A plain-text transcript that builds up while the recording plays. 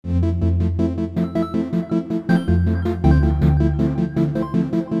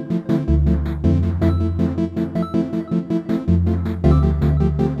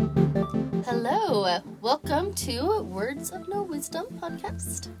to Words of No Wisdom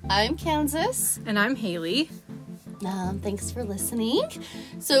podcast. I'm Kansas. And I'm Haley. Thanks for listening.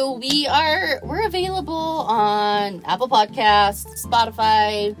 So we're available on Apple Podcasts,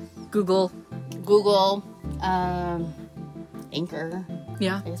 Spotify, Google, Anchor.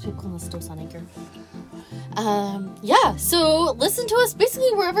 Yeah. I guess people can listen to us on Anchor. So listen to us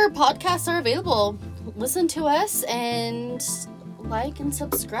basically wherever podcasts are available. Listen to us and like and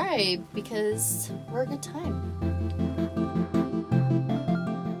subscribe because we're a good time.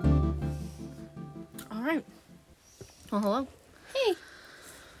 All right. Well, hello. Hey.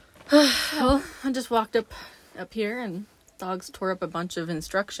 Well, I just walked up here and dogs tore up a bunch of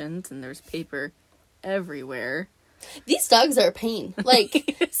instructions and there's paper everywhere. These dogs are a pain.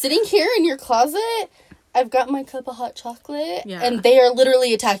 Like, sitting here in your closet, I've got my cup of hot chocolate, and they are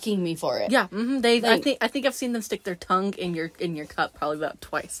literally attacking me for it. Yeah, I think I've seen them stick their tongue in your cup probably about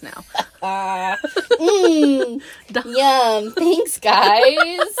twice now. Yum. Thanks,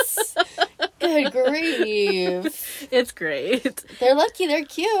 guys. Good grief. It's great. They're lucky. They're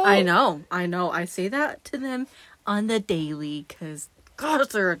cute. I know. I say that to them on the daily because, gosh,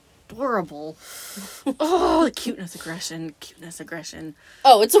 they're adorable. Oh, the cuteness, aggression.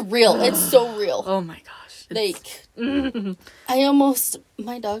 Oh, it's so real. Oh my gosh. Like, my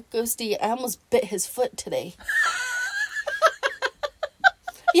dog Ghosty, I almost bit his foot today.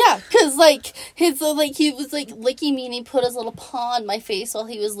 Yeah, because, he was, licking me, and he put his little paw on my face while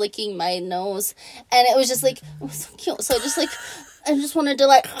he was licking my nose, and it was just, it was so cute, so I just wanted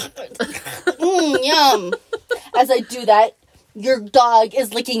to, yum. As I do that, your dog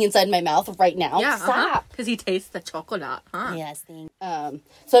is licking inside my mouth right now. Yeah, stop. Because he tastes the chocolate, huh? Yes, thanks.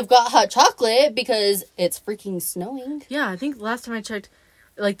 So I've got hot chocolate because it's freaking snowing. Yeah, I think last time I checked,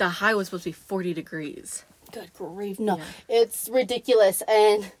 the high was supposed to be 40 degrees. Good grief. No, It's ridiculous.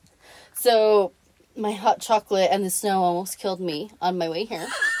 And so my hot chocolate and the snow almost killed me on my way here.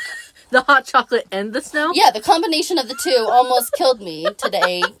 The hot chocolate and the snow? Yeah, the combination of the two almost killed me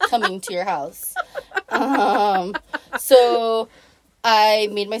today coming to your house. So I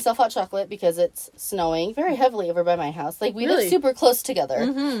made myself hot chocolate because it's snowing very heavily over by my house. We live super close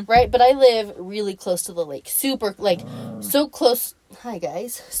together, right? But I live really close to the lake. Super, so close. Hi,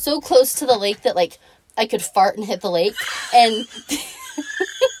 guys. So close to the lake that, I could fart and hit the lake. And...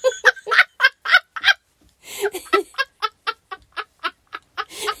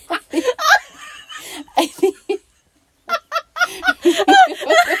 I think...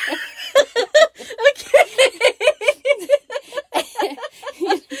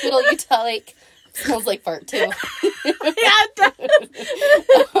 Little Utah Lake smells like fart too. Yeah, it does.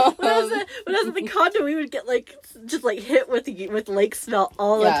 When I was at the condo, we would get hit with lake smell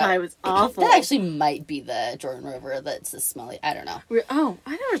all the time. It's awful. That actually might be the Jordan River that's smelly. I don't know.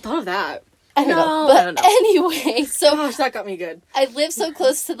 I never thought of that. I don't know. But anyway, so gosh, that got me good. I live so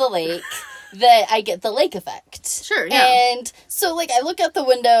close to the lake that I get the lake effect. Sure, yeah. And so, I look out the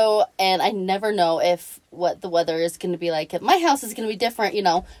window, and I never know what the weather is going to be like. If my house is going to be different,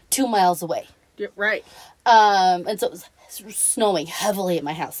 2 miles away. You're right. And so it was snowing heavily at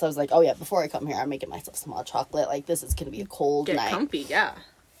my house. So I was like, oh yeah, before I come here, I'm making myself some hot chocolate. This is going to be a cold night. Get comfy, yeah.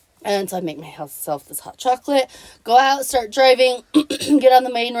 And so I make myself this hot chocolate, go out, start driving, get on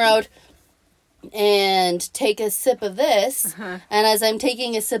the main road, and take a sip of this. Uh-huh. And as I'm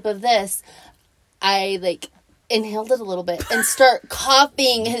taking a sip of this, I inhaled it a little bit and start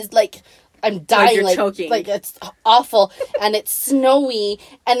coughing. I'm dying. You're choking. It's awful. And it's snowy.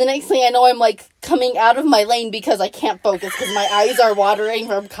 And the next thing I know, I'm coming out of my lane because I can't focus because my eyes are watering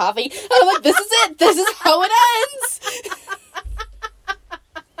from coffee. And I'm like, this is it. This is how it ends.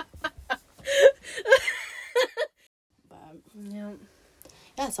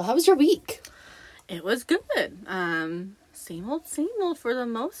 Yeah, so how was your week? It was good. Same old for the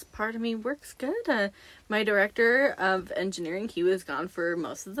most part. I mean, work's good. My director of engineering, he was gone for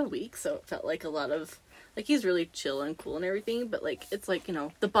most of the week, so it felt like a lot of, he's really chill and cool and everything, but, it's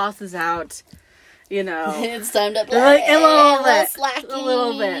the boss is out, It's time to play. A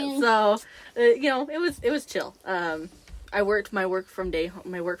little bit. So, it was chill. I worked my work from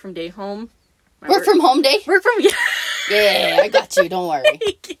home. Work from home day? Yeah, I got you. Don't worry.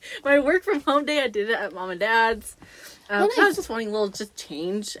 My work from home day, I did it at mom and dad's. Nice. I was just wanting a little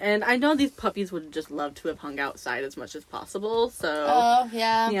change. And I know these puppies would just love to have hung outside as much as possible. So,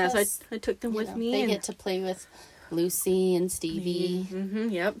 yeah. Yeah, so I took them with me. They get to play with Lucy and Stevie. Mm-hmm,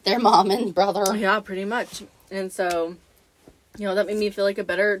 yep. Their mom and brother. Yeah, pretty much. And so, that made me feel like a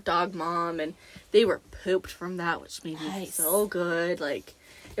better dog mom. And they were pooped from that, which made me so good.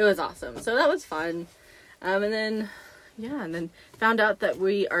 It was awesome. So that was fun. And then, Yeah, and then found out that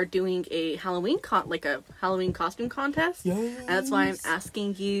we are doing a Halloween costume contest. Yes. And that's why I'm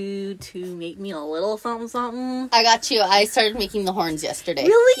asking you to make me a little something something. I got you. I started making the horns yesterday.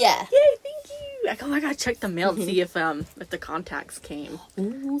 Really? Yeah. Yay, thank you. I gotta check the mail to see if the contacts came.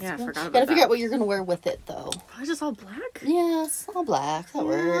 Ooh, Yeah, I forgot about Gotta figure that. out what you're gonna wear with it, though. Probably just all black? Yeah, it's all black. That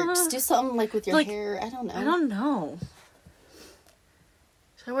works. Do something like with your hair. I don't know. I don't know.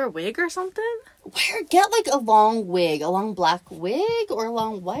 Should I wear a wig or something? Get like a long wig, a long black wig, or a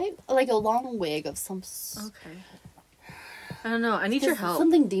long white, like a long wig of some. Okay. I don't know. I need your help.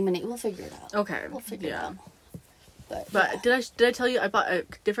 Something demony. We'll figure it out. Okay. We'll figure it out. But yeah. did I tell you I bought a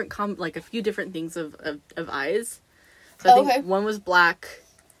different a few different things of eyes. So I think one was black,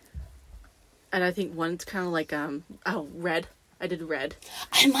 and I think one's kind of like red. I did red.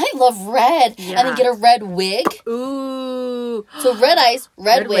 I might love red. Yeah. And then get a red wig. Ooh. So red eyes,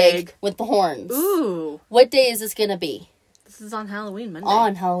 red wig with the horns. Ooh. What day is this gonna be? This is on Halloween Monday.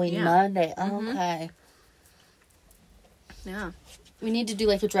 On Halloween Monday. Mm-hmm. Okay. Yeah. We need to do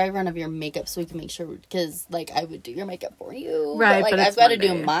like a dry run of your makeup so we can make sure, because like I would do your makeup for you. Right. But like I've got to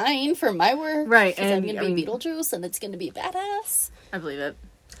do mine for my work. Right. Because I'm gonna be Beetlejuice and it's gonna be badass. I believe it.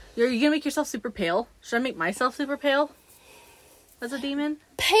 Are you gonna make yourself super pale? Should I make myself super pale? As a demon?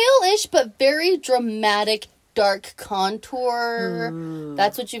 Pale-ish, but very dramatic, dark contour. Ooh.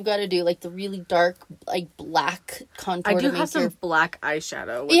 That's what you've got to do. Like the really dark, like black contour. I do have some black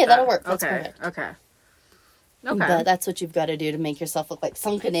eyeshadow. Yeah, that'll work. That's perfect. Okay. But that's what you've got to do to make yourself look like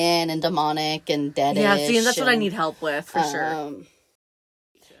sunken in and demonic and deadish. Yeah, see, and that's what I need help with, for sure.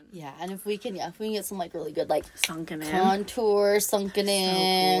 Yeah, and if we can get some like really good like sunken in contour, sunken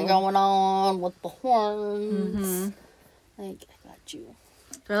in, going on with the horns. Mm-hmm. Like, I got you.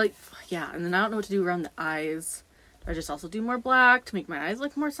 They're and then I don't know what to do around the eyes. Do I just also do more black to make my eyes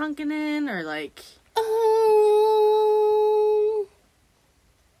look more sunken in, or like?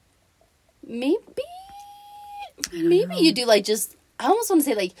 Maybe you do like just. I almost want to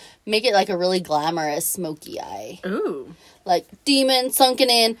say like make it like a really glamorous smoky eye. Ooh. Like demon sunken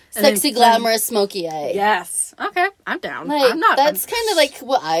in, sexy glamorous smoky eye. Yes. Okay, I'm down. Like, that's kind of like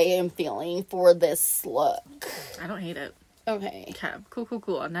what I am feeling for this look. I don't hate it. Okay. Okay.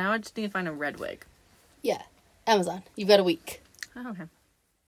 Cool. Now I just need to find a red wig. Yeah. Amazon. You've got a week. Oh, okay.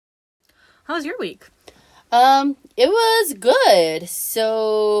 How was your week? It was good.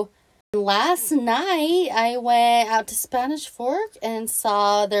 So last night I went out to Spanish Fork and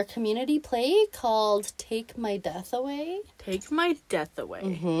saw their community play called Take My Death Away. Take My Death Away.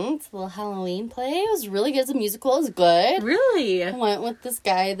 Mm-hmm. It's a little Halloween play. It was really good. It's a musical. It was good. Really? I went with this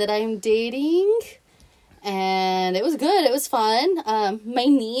guy that I'm dating. And it was good. It was fun. My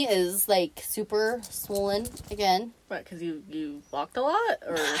knee is like super swollen again. What? Because you walked a lot,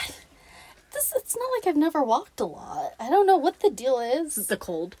 or it's not like I've never walked a lot. I don't know what the deal is. the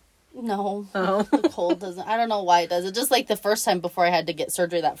cold? No. Oh, The cold doesn't. I don't know why it does. It just like the first time before I had to get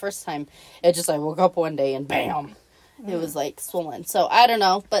surgery. That first time, it just I woke up one day and bam, it was like swollen. So I don't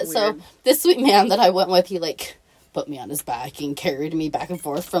know. But weird. So this sweet man that I went with, he like put me on his back and carried me back and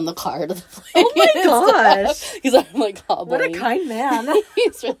forth from the car to the place. Oh my gosh. Because I'm like hobbling. What a kind man.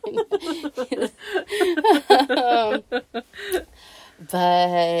 He's really nice.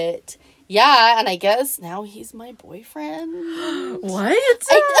 But yeah, and I guess now he's my boyfriend. What?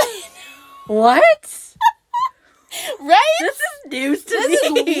 What? Right? This is news to me. This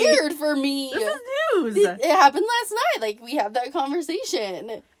is weird for me. This is news. It happened last night. Like, we had that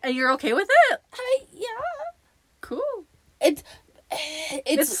conversation. And you're okay with it? Yeah. Cool. It's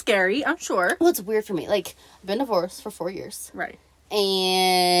scary, I'm sure. Well, it's weird for me. Like, I've been divorced for 4 years. Right.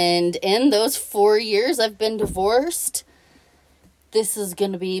 And in those 4 years I've been divorced, this is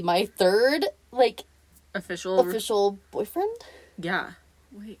going to be my third, like, official boyfriend. Yeah.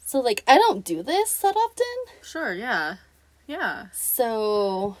 Wait. So, like, I don't do this that often. Sure, yeah. Yeah.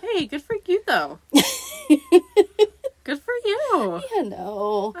 So. Hey, good for you, though. Good for you. Yeah,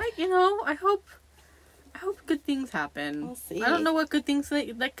 no. I hope good things happen. We'll see. I don't know what good things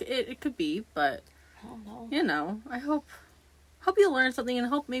it could be, but I don't know. I hope you learn something, and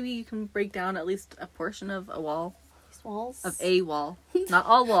hope maybe you can break down at least a portion of a wall. Walls. Of a wall. Not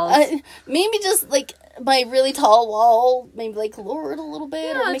all walls. Maybe just like my really tall wall, maybe like lower it a little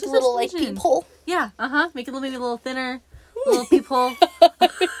bit, or make a little like peephole. Yeah, make it maybe a little thinner, a little peephole.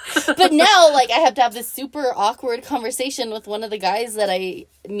 But now, like, I have to have this super awkward conversation with one of the guys that I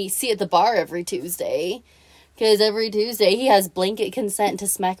see at the bar every Tuesday. Because every Tuesday he has blanket consent to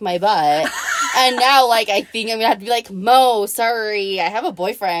smack my butt. And now, like, I think I'm going to have to be like, Mo, sorry, I have a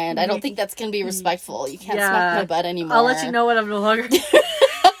boyfriend. I don't think that's going to be respectful. You can't smack my butt anymore. I'll let you know when I'm no longer...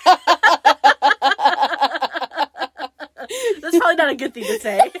 That's probably not a good thing to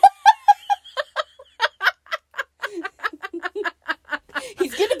say.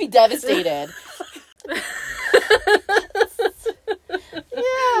 He's gonna be devastated.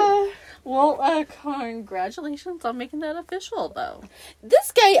 Yeah. Well, congratulations on making that official, though.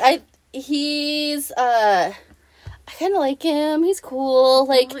 This guy, I kind of like him. He's cool.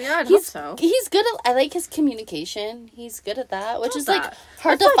 Like, yeah, I'd he's hope so. He's good at. I like his communication. He's good at that, which Love is like that.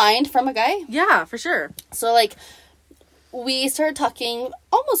 hard to find from a guy. Yeah, for sure. So like, we started talking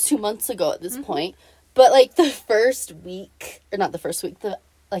almost 2 months ago at this point, but like the first week, or not the first week, the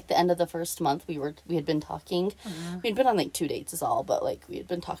end of the first month, we had been talking. We'd been on like 2 dates is all, but like we had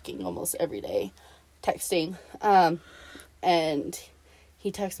been talking almost every day, texting. And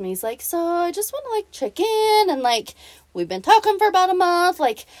he texted me, he's like, so I just want to like check in, and like we've been talking for about a month,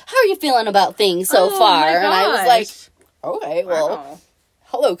 like how are you feeling about things so far? And I was like, okay, well, Wow.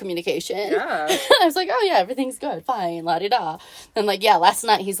 hello communication. Yeah. I was like, oh yeah, everything's good, fine, la-di-da. And like, yeah, last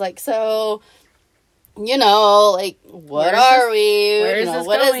night he's like, so, you know, like, what are we? Where you is know, this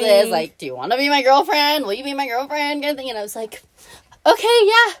what is going? this? Like, do you want to be my girlfriend? Will you be my girlfriend? Kind of thing. And I was like, okay,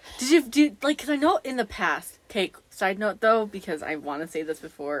 yeah. Because I know in the past, okay, side note though, because I want to say this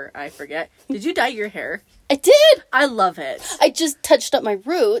before I forget, did you dye your hair? I did. I love it. I just touched up my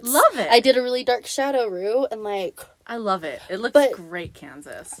roots. Love it. I did a really dark shadow root, and like, I love it. It looks great,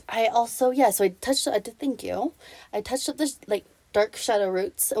 Kansas. I also, yeah, so I did, thank you. I touched up this, like, dark shadow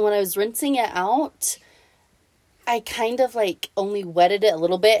roots, and when I was rinsing it out, I kind of, like, only wetted it a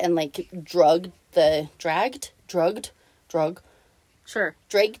little bit and, like, drugged. Sure.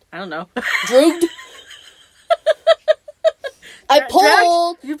 Dragged? I don't know. Drugged?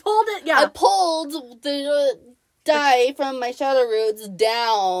 You pulled it? Yeah. I pulled the dye from my shadow roots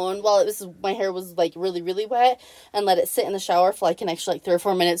down while my hair was, like, really, really wet, and let it sit in the shower for, like, an extra, like, 3 or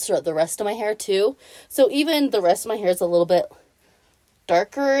 4 minutes throughout the rest of my hair, too. So even the rest of my hair is a little bit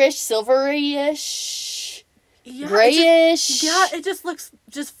darker-ish, silvery-ish, grayish. It just looks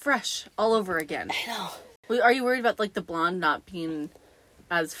just fresh all over again. I know. Are you worried about, like, the blonde not being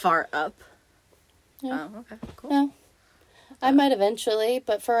as far up? Yeah. Oh, okay, cool. Yeah. I might eventually,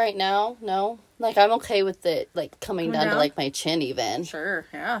 but for right now, no. Like, I'm okay with it, like, coming down to, like, my chin even. Sure,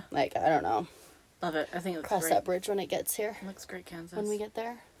 yeah. Like, I don't know. Love it. I think it looks Cross great. that bridge when it gets here. It looks great, Kansas. When we get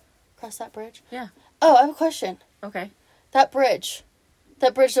there. Cross that bridge. Yeah. Oh, I have a question. Okay. That bridge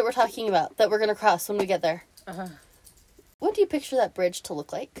that we're talking about, that we're going to cross when we get there. Uh-huh. What do you picture that bridge to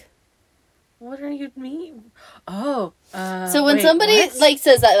look like? What do you mean? Oh. So when somebody, like,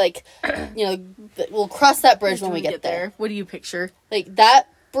 says that, like, you know, we'll cross that bridge when we get there. What do you picture? Like, that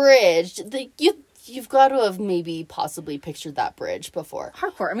bridge, you've got to have maybe possibly pictured that bridge before.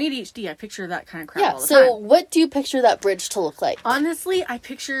 Hardcore. I'm ADHD. I picture that kind of crap all the so time. what do you picture that bridge to look like? Honestly, I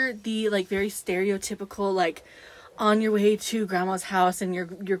picture the, like, very stereotypical, like, on your way to grandma's house and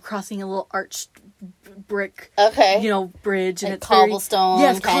you're crossing a little arched brick, okay, you know, bridge, and like it's cobblestone.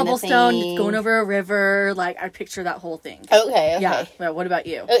 Yes, kind cobblestone. of thing. It's going over a river. Like, I picture that whole thing. Okay. Yeah. Well, what about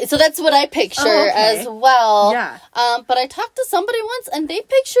you? So that's what I picture as well. Yeah. But I talked to somebody once, and they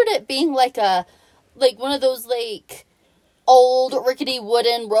pictured it being like one of those, like, old rickety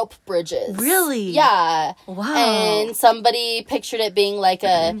wooden rope bridges. Really? Yeah. Wow. And somebody pictured it being like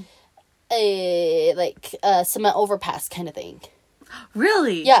a cement overpass kind of thing.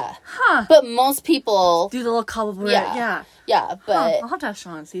 Really? Yeah. Huh. But most people Do the little cobble. Yeah. Yeah. But I'll have to ask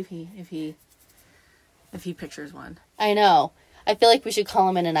Sean, see if he pictures one. I know. I feel like we should call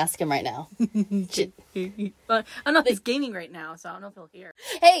him in and ask him right now. But I don't know if he's gaming right now, so I don't know if he'll hear.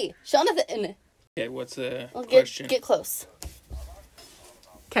 Hey, Jonathan. Okay, what's the question? Get close.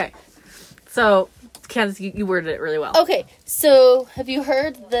 Okay. So, Kansas, you worded it really well. Okay, so have you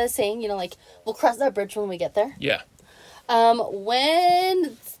heard the saying, you know, like, we'll cross that bridge when we get there? Yeah.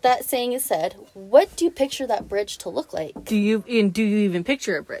 When that saying is said, what do you picture that bridge to look like? Do you even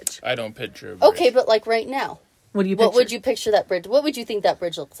picture a bridge? I don't picture a bridge. Okay, but like right now. What do you picture? What would you picture that bridge? What would you think that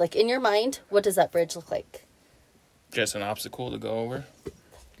bridge looks like? In your mind, what does that bridge look like? Just an obstacle to go over.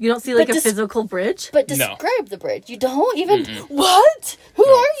 You don't see, like, a physical bridge? But describe the bridge. You don't even... Mm-mm. What? Who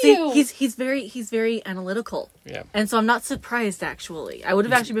are you? He's very analytical. Yeah. And so I'm not surprised, actually. I would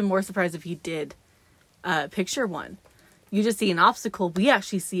have actually been more surprised if he did picture one. You just see an obstacle. We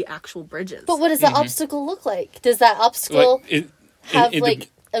actually see actual bridges. But what does that obstacle look like? Does that obstacle have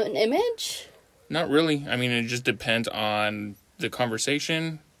an image? Not really. I mean, it just depends on the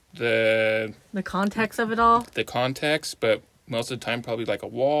conversation, the context of it all. The context, but most of the time probably like a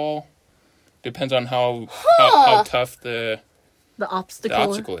wall. Depends on how tough the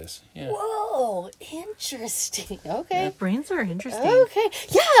obstacle is. Yeah. Whoa, interesting. Okay. Yeah, brains are interesting. Okay.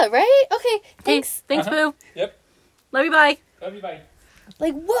 Yeah, right? Okay. Thanks. Thanks, Boo. Yep. Love you, bye. Love you, bye.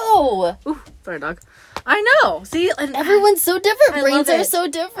 Like, whoa. Ooh, sorry, dog. I know. See? And everyone's so different. Brains are it. so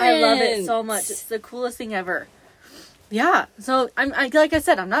different. I love it so much. It's the coolest thing ever. Yeah. So, I like I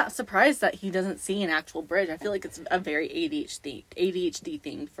said, I'm not surprised that he doesn't see an actual bridge. I feel like it's a very ADHD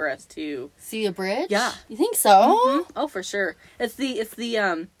thing for us to... See a bridge? Yeah. You think so? Mm-hmm. Oh, for sure. It's the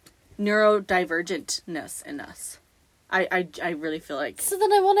neurodivergentness in us. I really feel like... So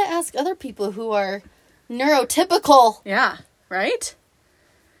then I want to ask other people who are neurotypical. Yeah. Right?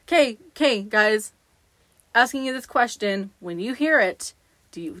 Okay, guys. Asking you this question. When you hear it,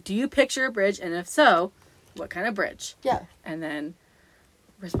 do you picture a bridge? And if so, what kind of bridge? Yeah. And then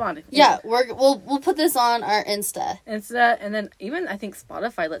respond. Yeah, we'll put this on our Insta. And then even I think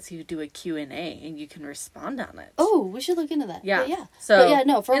Spotify lets you do a Q&A and you can respond on it. Oh, we should look into that. Yeah. But yeah. So but yeah,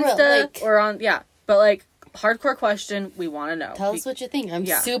 no, for Insta real. Like, or on, yeah. But like, hardcore question, we want to know. Tell us what you think. I'm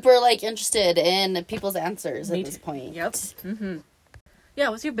super interested in people's answers at this point. Yep. Mm-hmm. Yeah,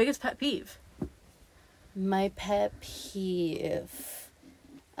 what's your biggest pet peeve? My pet peeve.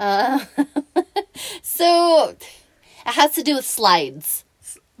 So it has to do with slides.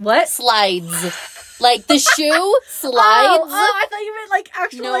 What? Slides. Like the shoe slides. Oh, I thought you meant like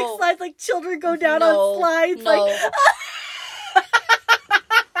actual like slides, like children go down on slides. No. Like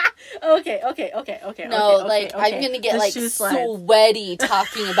Okay. No, okay. I'm gonna get like sweaty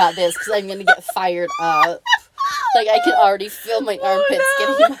talking about this because I'm gonna get fired up. Like I can already feel my armpits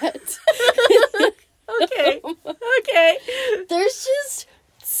getting wet. Okay. There's just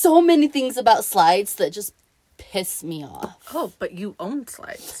so many things about slides that just piss me off. Oh, but you own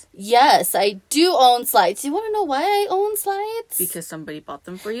slides. Yes, I do own slides. You want to know why I own slides? Because somebody bought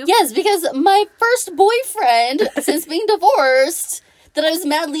them for you? Yes, because my first boyfriend, since being divorced, that I was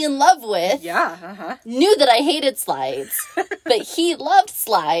madly in love with, knew that I hated slides, but he loved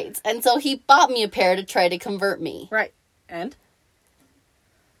slides, and so he bought me a pair to try to convert me. Right. And?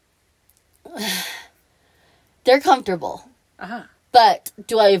 They're comfortable. But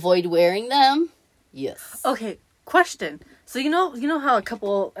do I avoid wearing them? Yes. Okay, question. So you know how I think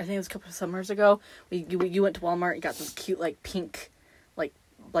it was a couple of summers ago, you went to Walmart and got those cute like pink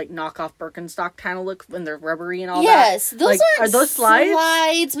like knockoff Birkenstock kind of look when they're rubbery and all that. Yes, those like, are those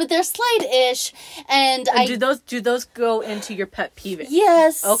slides, but they're slide-ish. And do those go into your pet peeve?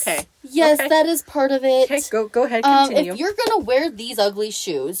 Yes. Okay. Yes, okay. That is part of it. Okay, go ahead, continue. If you're gonna wear these ugly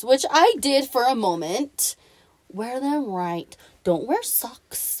shoes, which I did for a moment, wear them right. Don't wear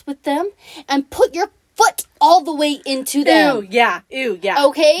socks with them, and put your foot all the way into them. Ew, yeah.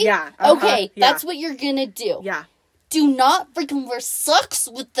 Okay? Yeah. Okay, that's what you're gonna do. Yeah. Do not freaking wear socks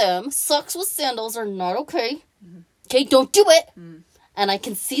with them. Socks with sandals are not okay. Okay, don't do it. And I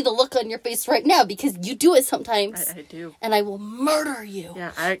can see the look on your face right now because you do it sometimes. I do. And I will murder you.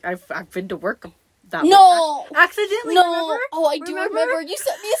 Yeah, I've been to work that No. way. Accidentally, no. Remember? Oh, I do remember. You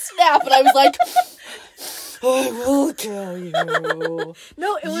sent me a snap and I was like, I will kill you.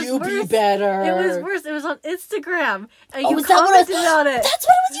 No, it was you worse. You be better. It was worse. It was on Instagram. And you commented on it. That's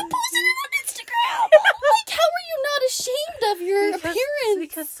what it was. You posted it on Instagram. Like, how are you not ashamed of your appearance?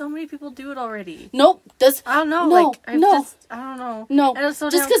 Because so many people do it already. Nope. I don't know. No, I don't know. No. And it's so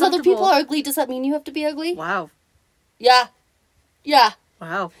just because other people are ugly, does that mean you have to be ugly? Wow. Yeah.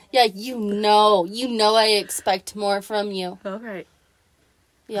 Wow. Yeah, you know I expect more from you. All right.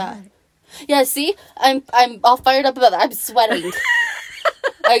 Yeah. All right. Yeah, see? I'm all fired up about that. I'm sweating.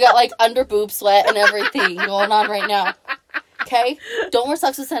 I got like under boob sweat and everything going on right now. Okay? Don't wear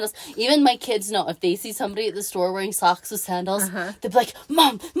socks with sandals. Even my kids know if they see somebody at the store wearing socks with sandals, they'll be like,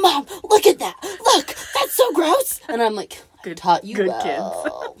 Mom, look at that. Look, that's so gross. And I'm like, I taught you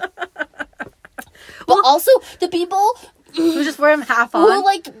well. Kids. But also the people who just wear them half on. Who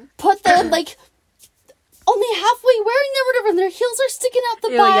like put them like only halfway wearing them or whatever, and their heels are sticking out the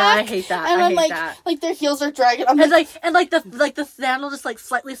back. Yeah, I hate that. And I'm like their heels are dragging. I'm like the sandal just like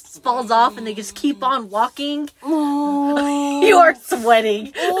slightly falls off, and they just keep on walking. Oh, you are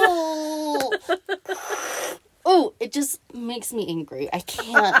sweating. Oh, it just makes me angry. I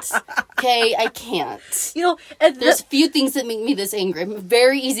can't. Okay, I can't. You know, there's few things that make me this angry. I'm a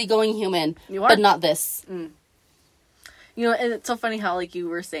very easygoing human, but not this. You know, and it's so funny how, like, you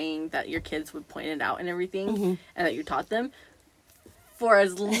were saying that your kids would point it out and everything, and that you taught them. For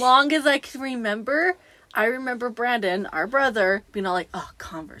as long as I can remember, I remember Brandon, our brother, being all like, oh,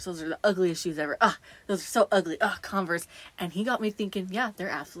 Converse, those are the ugliest shoes ever. Those are so ugly. Converse. And he got me thinking, yeah, they're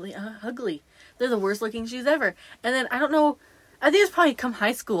absolutely ugly. They're the worst looking shoes ever. And then, I don't know, I think it's probably come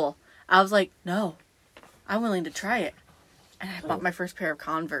high school. I was like, no, I'm willing to try it. And I bought my first pair of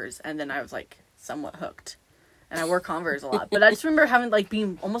Converse, and then I was, like, somewhat hooked. and I wear Converse a lot. But I just remember having, like,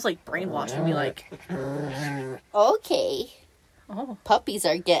 being almost, like, brainwashed and be like... Okay. Oh. Puppies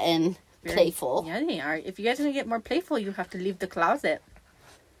are getting playful. Yeah, they are. If you guys want to get more playful, you have to leave the closet.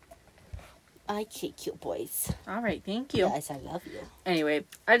 I kick you, boys. All right, thank you. Yes, I love you. Anyway,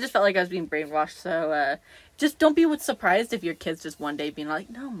 I just felt like I was being brainwashed, so just don't be surprised if your kids just one day being like,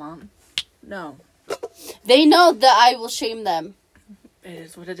 no, Mom, no. They know that I will shame them. It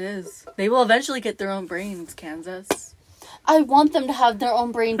is what it is. They will eventually get their own brains, Kansas. I want them to have their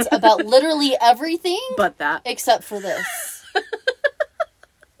own brains about literally everything. But that. Except for this.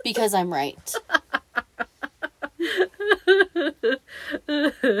 Because I'm right.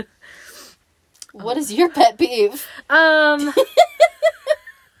 What is your pet peeve? I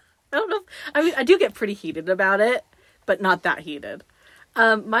don't know. I mean, I do get pretty heated about it, but not that heated.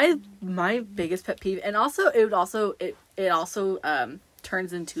 My biggest pet peeve, and also it also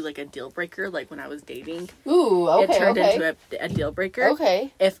turns into like a deal breaker. Like when I was dating, it turned into a deal breaker.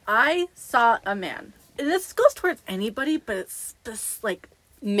 Okay. If I saw a man, and this goes towards anybody, but it's just like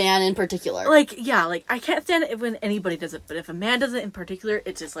man in particular. Like I can't stand it when anybody does it, but if a man does it in particular,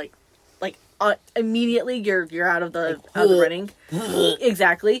 it's just like immediately you're out of the running.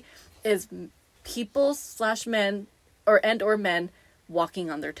 Exactly. Is people / men or men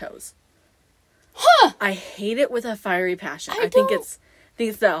walking on their toes. Huh. I hate it with a fiery passion. I think it's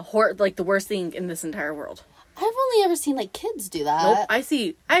the worst thing in this entire world. I've only ever seen like kids do that. Nope.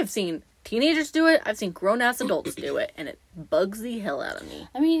 I've seen teenagers do it. I've seen grown ass adults do it, and it bugs the hell out of me.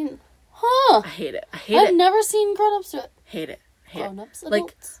 I mean, I hate it. I've never seen grown-ups do it. Hate it. Grown-ups,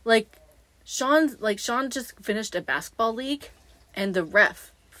 adults. Like Sean just finished a basketball league, and the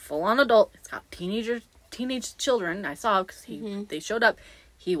ref, full on adult, it's got teenage children. I saw because they showed up.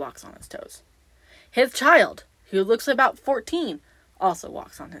 He walks on his toes. His child, who looks about 14, also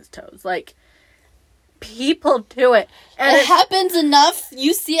walks on his toes. Like, people do it. And it happens enough.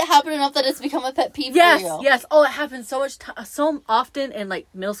 You see it happen enough that it's become a pet peeve for you. Yes. Oh, it happens so often in like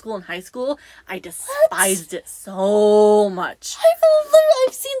middle school and high school. I despised it so much.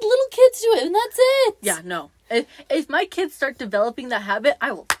 I've seen little kids do it, and that's it. Yeah, no. If my kids start developing that habit,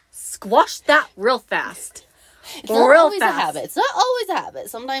 I will squash that real fast. It's not always a habit. It's not always a habit.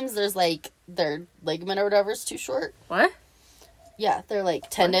 Sometimes there's like their ligament or whatever is too short. What? Yeah, their like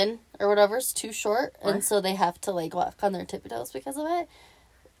tendon or whatever is too short, and so they have to like walk on their tippy toes because of it,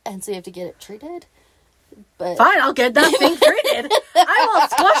 and so you have to get it treated. But fine, I'll get that thing treated. I will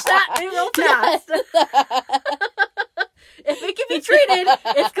squash that thing real fast. If it can be treated,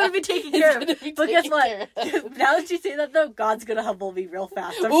 it's going to be taken care of. But guess what? Now that you say that, though, God's going to humble me real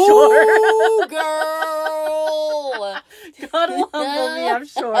fast, I'm sure. Ooh, girl! God will humble me, I'm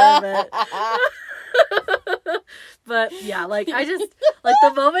sure of it. But, yeah, like, I just, like,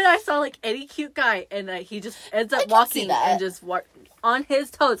 the moment I saw, like, any cute guy, and he just ends up walking and just on his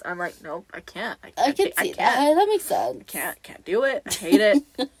toes, I'm like, nope, I can't. I can see that. That makes sense. Can't do it. I hate it.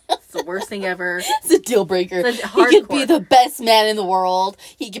 It's the worst thing ever. It's a deal breaker. He could be the best man in the world.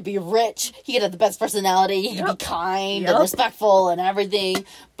 He could be rich. He could have the best personality. He could be kind and respectful and everything.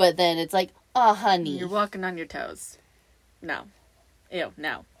 But then it's like, honey. You're walking on your toes. No. Ew,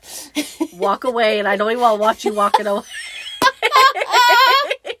 no. Walk away, and I don't even want to watch you walking away.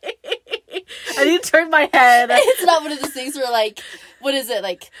 I need to turn my head. It's not one of those things where, like, what is it,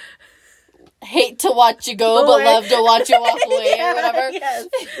 like, hate to watch you go, but love to watch you walk away, or whatever. Yes.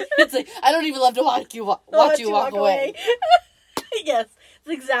 It's like, I don't even love to watch you walk away. Yes, it's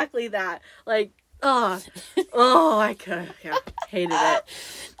exactly that. Like, I hated it.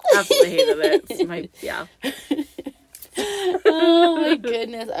 Absolutely hated it. It's Oh my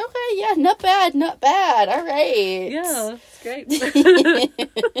goodness. Okay, yeah, not bad. All right. Yeah, it's great.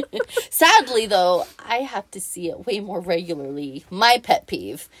 Sadly, though, I have to see it way more regularly, my pet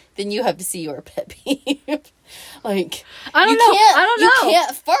peeve, than you have to see your pet peeve. Like, I don't know. You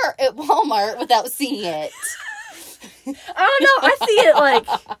can't fart at Walmart without seeing it. I don't know. I see it like,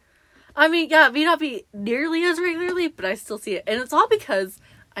 I mean, yeah, it may not be nearly as regularly, but I still see it. And it's all because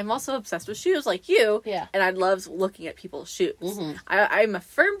I'm also obsessed with shoes like you. Yeah. And I love looking at people's shoes. Mm-hmm. I'm a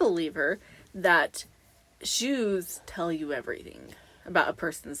firm believer that shoes tell you everything about a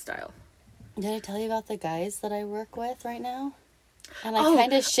person's style. Did I tell you about the guys that I work with right now? And I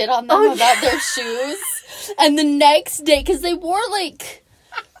kind of shit on them about their shoes. And the next day, because they wore like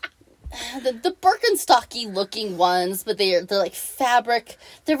the Birkenstocky looking ones, but they're like fabric.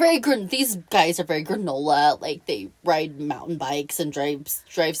 They're very these guys are very granola. Like they ride mountain bikes and drive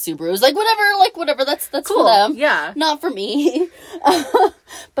Subarus. Like whatever. That's cool. For them. Yeah. Not for me.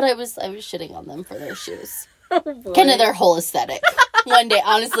 But I was shitting on them for their shoes. Oh, kind of their whole aesthetic. One day,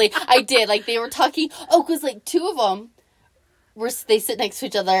 honestly, I did. Like, they were talking. Oh, because, like, two of them, they sit next to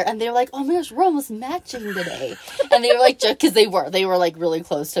each other, and they were like, oh my gosh, we're almost matching today. And they were like, because they were like really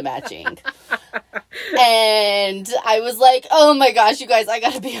close to matching. And I was like, oh my gosh, you guys, I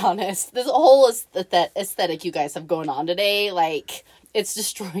gotta be honest. This whole aesthetic you guys have going on today, like, it's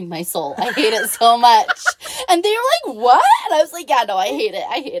destroying my soul. I hate it so much. And they were like, what? And I was like, yeah, no, I hate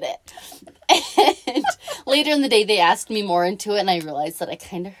it. And later in the day, they asked me more into it, and I realized that I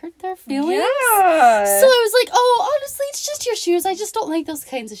kind of hurt their feelings. Yeah. So I was like, oh, honestly, it's just your shoes. I just don't like those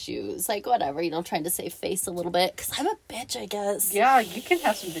kinds of shoes. Like, whatever, trying to save face a little bit, because I'm a bitch, I guess. Yeah, you can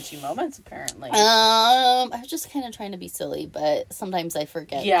have some bitchy moments, apparently. I was just kind of trying to be silly, but sometimes I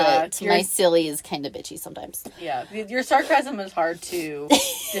forget that my silly is kind of bitchy sometimes. Yeah, your sarcasm is hard to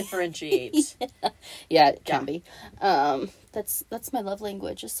differentiate. Yeah, it can be. That's my love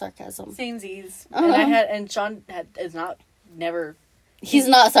language, is sarcasm. Samesies. Uh-huh. And Sean is never. He's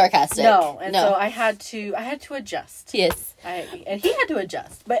not sarcastic. No, and so I had to adjust. Yes. And he had to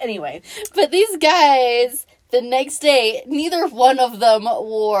adjust. But anyway. But these guys, the next day, neither one of them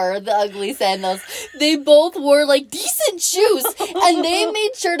wore the ugly sandals. They both wore, like, decent shoes. And they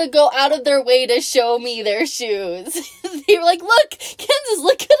made sure to go out of their way to show me their shoes. They were like, look, Kansas,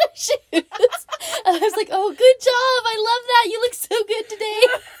 look at our shoes. And I was like, oh, good job. I love that. You look so good today.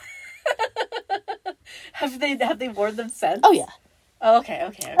 Have they worn them since? Oh, yeah. Oh, okay.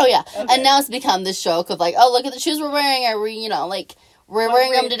 Oh, yeah. Okay. And now it's become this joke of, like, oh, look at the shoes we're wearing. Are we, like, we're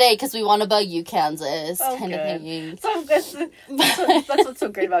wearing them today because we want to bug you, Kansas, kind of thing. So that's what's so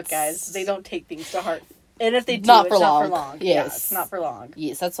great about guys. They don't take things to heart. And if they do, not it's for not long. for long. Yes. Yeah, it's not for long.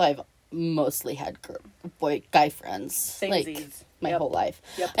 Yes, that's why I've mostly had guy friends. Samesies. Like, my whole life.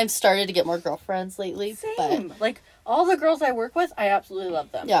 Yep. I've started to get more girlfriends lately. Same. But like, all the girls I work with, I absolutely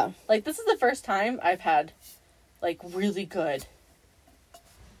love them. Yeah. Like, this is the first time I've had, like, really good...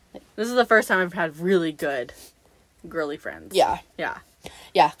 This is the first time I've had really good girly friends. Yeah. Yeah.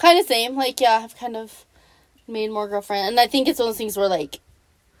 Yeah, kind of same. Like, yeah, I've kind of made more girlfriends. And I think it's one of those things where, like...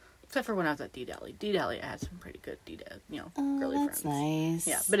 Except for when I was at D-Dally. D-Dally, I had some pretty good girly that's friends. Nice.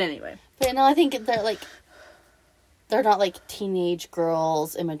 Yeah, but anyway. But no, I think they're, like... They're not, like, teenage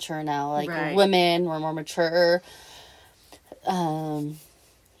girls, immature now. Like, women, we're more mature.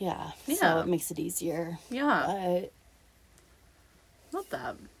 Yeah. So it makes it easier. Yeah. But... Love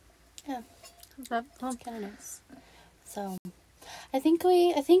that. Yeah. That's kind of nice. So, I think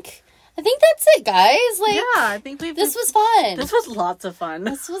that's it, guys. Like, yeah, I think this was fun. This was lots of fun.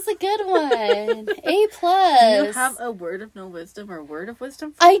 This was a good one. A+. Do you have a word of no wisdom or word of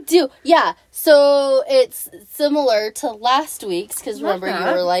wisdom? I do. Yeah. So it's similar to last week's because remember you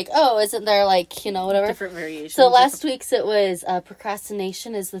were like, oh, isn't there like whatever different variations? So last week's it was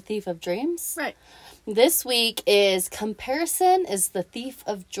procrastination is the thief of dreams. Right. This week is comparison is the thief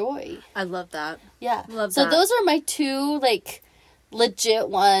of joy. I love that. Yeah. Love so that. those are my two like legit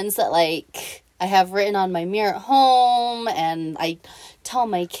ones that like I have written on my mirror at home and I tell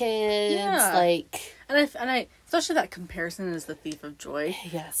my kids like and I especially that comparison is the thief of joy.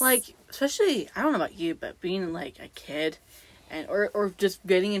 Yes. Like especially I don't know about you, but being like a kid and or just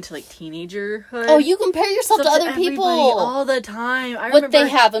getting into like teenagerhood. Oh, you compare yourself to other people all the time. I what they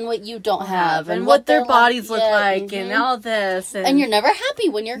have and what you don't have and what their bodies look like and all this and you're never happy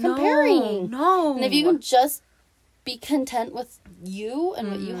when you're comparing. No. And if you can just be content with you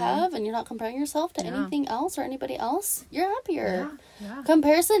and what you have and you're not comparing yourself to anything else or anybody else, you're happier. Yeah.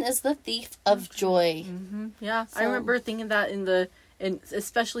 Comparison is the thief of joy. Mm-hmm. Yeah. So. I remember thinking that in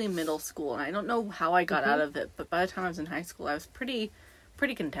especially in middle school, and I don't know how I got out of it, but by the time I was in high school, I was pretty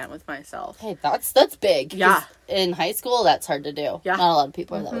content with myself. Hey, that's big. Yeah. In high school, that's hard to do. Yeah. Not a lot of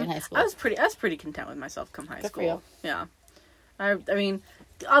people are that way in high school. I was pretty content with myself come high Good school. For you. Yeah. I mean,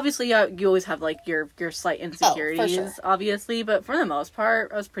 obviously, you always have like your slight insecurities, for sure. obviously, but for the most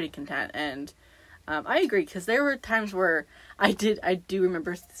part, I was pretty content, and I agree because there were times where I do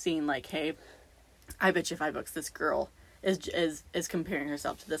remember seeing like, hey, I bet you $5 this girl is comparing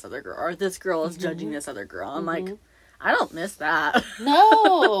herself to this other girl, or this girl is judging this other girl. I'm like, I don't miss that.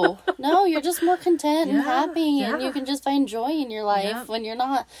 No, you're just more content and happy, and you can just find joy in your life when you're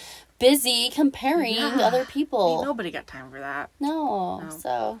not busy comparing to other people. Ain't nobody got time for that. No.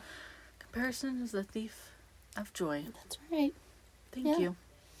 So comparison is the thief of joy. That's right. Thank you.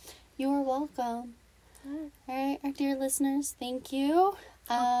 You are welcome. All right, our dear listeners, thank you.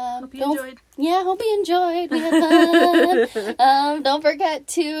 Hope you enjoyed. Yeah, hope you enjoyed. We had fun. Don't forget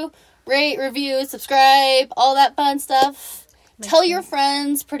to rate, review, subscribe, all that fun stuff. Tell your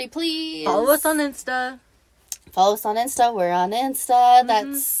friends, pretty please. Follow us on Insta. We're on Insta.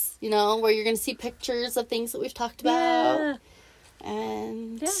 That's, where you're going to see pictures of things that we've talked about.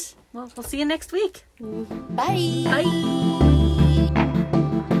 And yeah, well, we'll see you next week. Bye. Bye.